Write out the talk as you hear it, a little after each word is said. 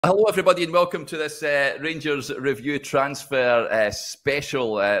Hello, everybody, and welcome to this Rangers Review Transfer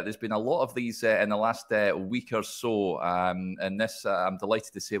special. There's been a lot of these in the last week or so, and this, I'm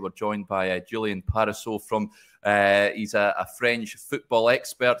delighted to say, we're joined by Julien Parisot from. He's a French football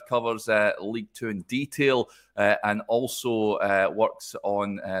expert, covers League Two in detail, and also works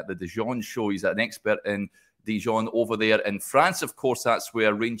on the Dijon show. He's an expert in Dijon over there in France. Of course, that's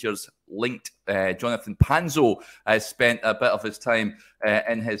where Rangers linked Jonathan Panzo has spent a bit of his time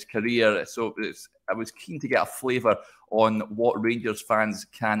in his career. So I was keen to get a flavour on what Rangers fans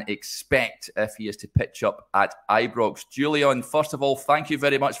can expect if he is to pitch up at Ibrox. Julien, first of all, thank you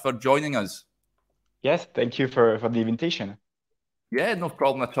very much for joining us. Yes, thank you for the invitation. Yeah, no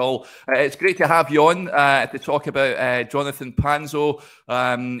problem at all. It's great to have you on to talk about Jonathan Panzo.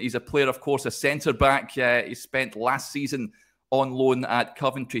 He's a player, of course, a centre-back. He spent last season on loan at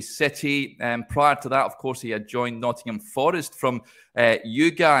Coventry City. Prior to that, of course, he had joined Nottingham Forest from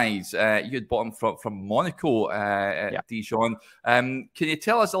you guys. You had bought him from Monaco at Dijon. Can you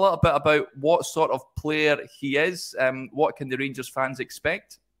tell us a little bit about what sort of player he is? What can the Rangers fans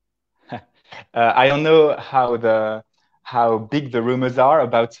expect? I don't know how big the rumors are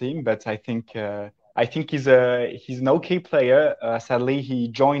about him, but I think he's an okay player. Sadly, he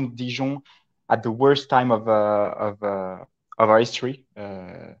joined Dijon at the worst time of our history.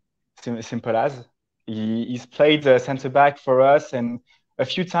 Simple as. He's played centre back for us, and a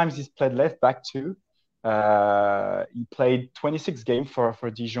few times he's played left back too. He played 26 games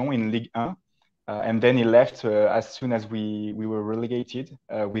for Dijon in Ligue 1. And then he left as soon as we were relegated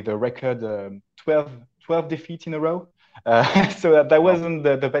with a record 12 defeats in a row. So that wasn't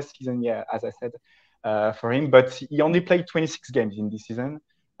the best season, as I said, for him. But he only played 26 games in this season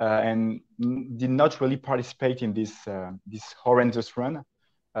and did not really participate in this horrendous run.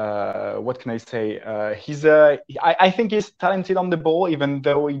 What can I say? I think he's talented on the ball, even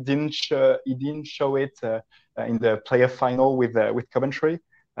though he didn't show it in the playoff final with Coventry.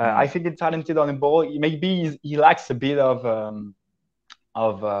 I think he's talented on the ball. Maybe he lacks a bit of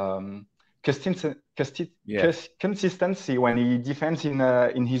consistency when he defends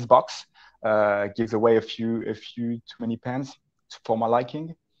in his box. Gives away a few too many pens for my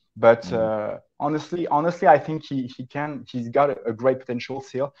liking. But honestly, I think he's got a great potential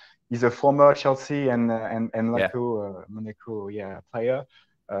still. He's a former Chelsea and Monaco player.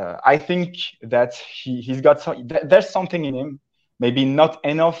 I think that he's got there's something in him. Maybe not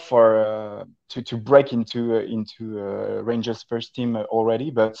enough for to break into Rangers first team already,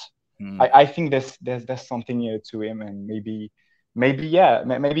 but I think there's something to him, and maybe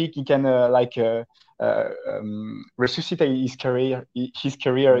he can resuscitate his career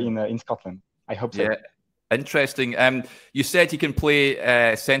in Scotland. I hope so. Yeah, interesting. You said he can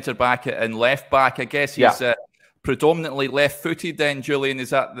play centre back and left back. I guess he's predominantly left-footed. Then, Julien, is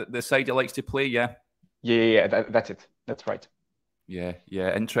that the side he likes to play? Yeah. That's it. That's right. Yeah,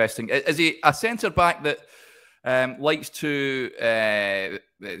 interesting. Is he a centre-back that likes to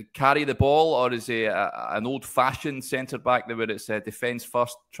carry the ball, or is he an old-fashioned centre-back where it's defence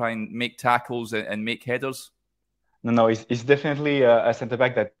first, try and make tackles and make headers? No, he's definitely a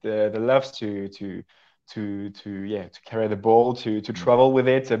centre-back that loves to carry the ball, to travel with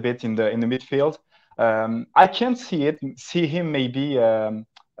it a bit in the midfield. I can see him maybe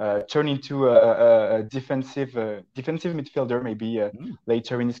turn into a defensive midfielder maybe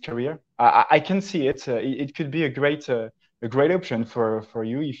later in his career. I can see it. It could be a great option for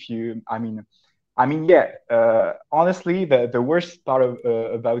you if you. Honestly, the worst part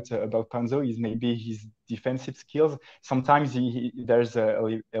about Panzo is maybe his defensive skills. Sometimes there's a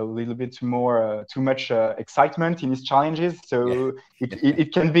little bit too much excitement in his challenges, so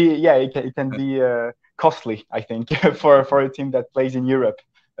it can be costly, I think, for a team that plays in Europe.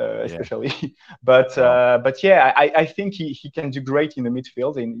 Especially, but I think he can do great in the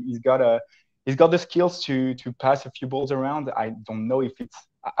midfield, and he's got the skills to pass a few balls around. I don't know if it's,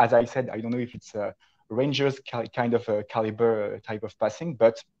 as I said, I don't know if it's a Rangers kind of caliber type of passing,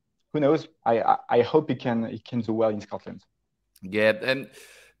 but who knows? I hope he can do well in Scotland. Yeah, and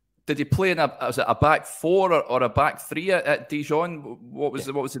did he play in a back four or a back three at Dijon? What was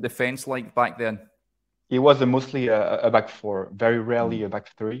the defense like back then? It was mostly a back four, very rarely a back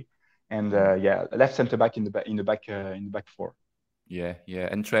three, and left centre back in the back four. Yeah,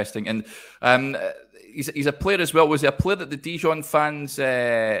 interesting. And he's a player as well. Was he a player that the Dijon fans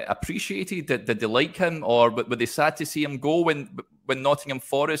appreciated? Did they like him, or were they sad to see him go when Nottingham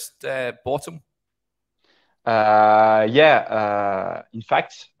Forest bought him? In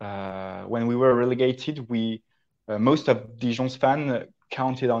fact, when we were relegated, most of Dijon's fans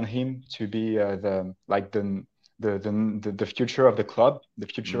counted on him to be the the future of the club, the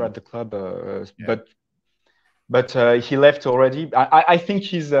future at the club. Yeah. But he left already. I think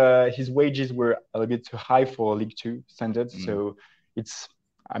his wages were a little bit too high for League Two standards. So it's,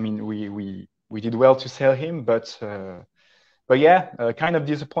 I mean, we did well to sell him, but yeah, kind of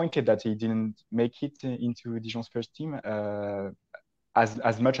disappointed that he didn't make it into Dijon's first team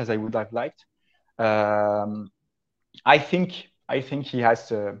as much as I would have liked. I think he has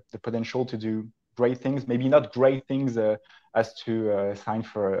the potential to do great things. Maybe not great things as to sign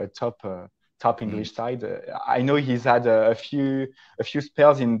for a top English side. I know he's had a few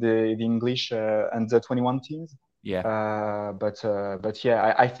spells in the English under 21 teams. Yeah. But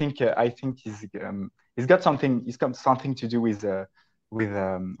yeah, I think he's got something to do with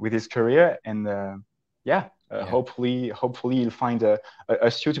his career, and hopefully he'll find a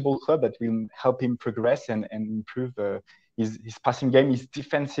suitable club that will help him progress and improve his passing game, his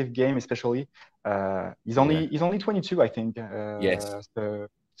defensive game especially. He's only 22, I think. Yes.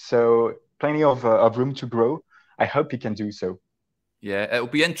 So plenty of room to grow. I hope he can do so. Yeah, it'll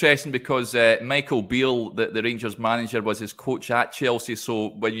be interesting because Michael Beale, the Rangers manager, was his coach at Chelsea. So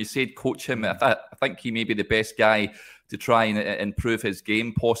when you said coach him, I think he may be the best guy to try and improve his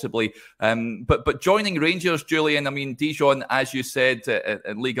game, possibly. But joining Rangers, Julien, I mean, Dijon, as you said,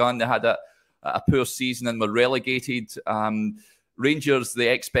 in Ligue 1, they had a poor season and were relegated. Rangers, the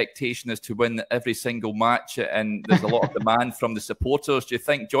expectation is to win every single match, and there's a lot of demand from the supporters. Do you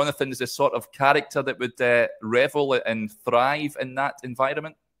think Jonathan is the sort of character that would revel and thrive in that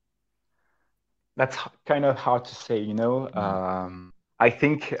environment? That's kind of hard to say, you know. I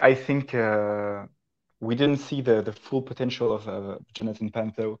think we didn't see the full potential of Jonathan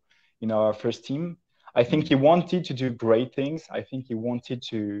Panzo in our first team. I think he wanted to do great things. I think he wanted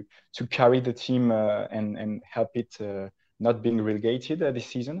to carry the team and help it not being relegated this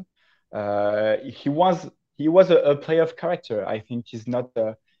season. He was a player of character. I think he's not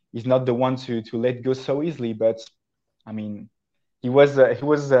the one to let go so easily. But I mean, he was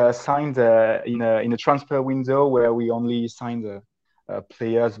signed in a transfer window where we only signed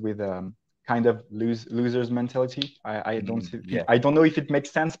players with kind of losers mentality. I don't know if it makes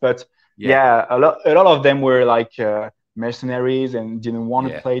sense, but yeah, a lot of them were like mercenaries and didn't want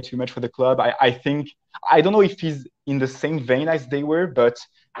to play too much for the club. I don't know if he's in the same vein as they were, but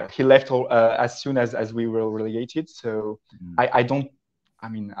he left as soon as we were relegated. So I don't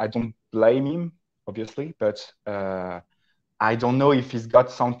blame him, obviously, but I don't know if he's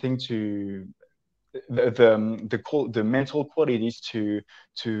got something to the mental qualities to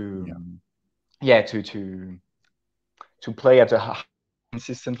play at a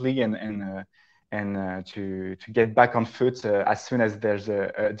consistently and to get back on foot as soon as there's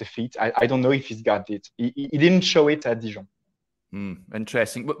a defeat. I don't know if he's got it. He didn't show it at Dijon.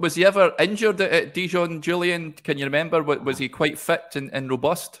 Interesting. Was he ever injured at Dijon, Julien? Can you remember? Was he quite fit and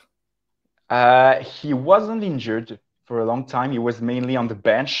robust? He wasn't injured for a long time. He was mainly on the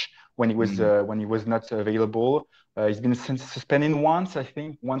bench when he was not available. He's been suspended once, I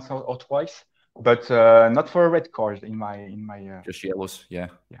think, once or twice, but not for a red card in my just yellows. Yeah.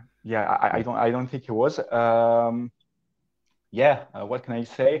 I don't think he was. What can I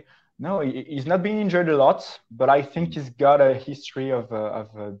say? No, he's not been injured a lot, but I think he's got a history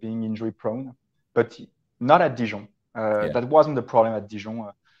of being injury prone, but not at Dijon. That wasn't the problem at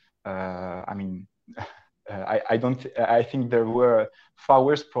Dijon. I mean, I think there were far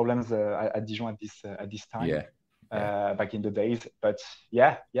worse problems at Dijon at this time. Back in the days, but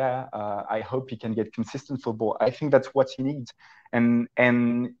I hope he can get consistent football. I think that's what he needs, and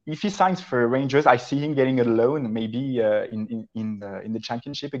if he signs for Rangers, I see him getting a loan, maybe in the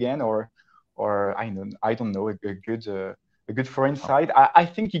championship again, or I don't know, a good foreign side. I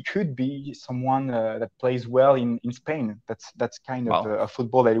think he could be someone that plays well in Spain. That's kind of a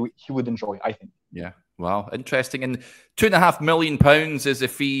football that he would enjoy, I think. Yeah. Wow, interesting. And £2.5 million is the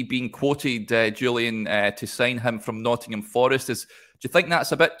fee being quoted, Julien, to sign him from Nottingham Forest. Do you think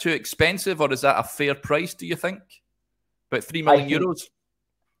that's a bit too expensive, or is that a fair price, do you think? About €3 million?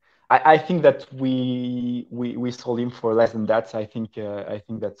 I think that we sold him for less than that. I think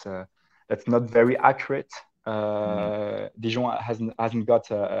that's not very accurate. Dijon hasn't got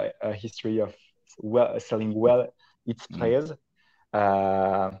a history of selling well its players.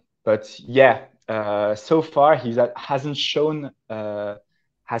 But yeah, so far he hasn't shown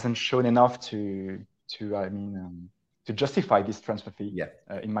enough to justify this transfer fee.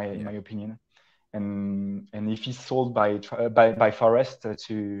 In my opinion, and if he's sold by Forest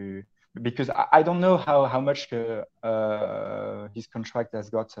because I don't know how much his contract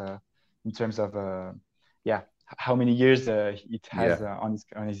has got in terms of how many years it has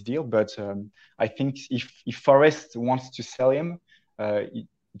on his deal. But I think if Forest wants to sell him, it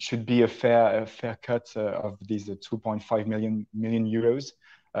should be a fair cut of these 2.5 million euros.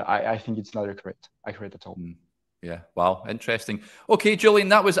 I think it's not accurate at all. Yeah, wow, interesting. Okay, Julien,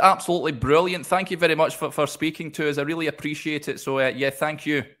 that was absolutely brilliant. Thank you very much for speaking to us. I really appreciate it. So, yeah, thank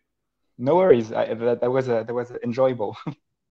you. No worries. That was enjoyable.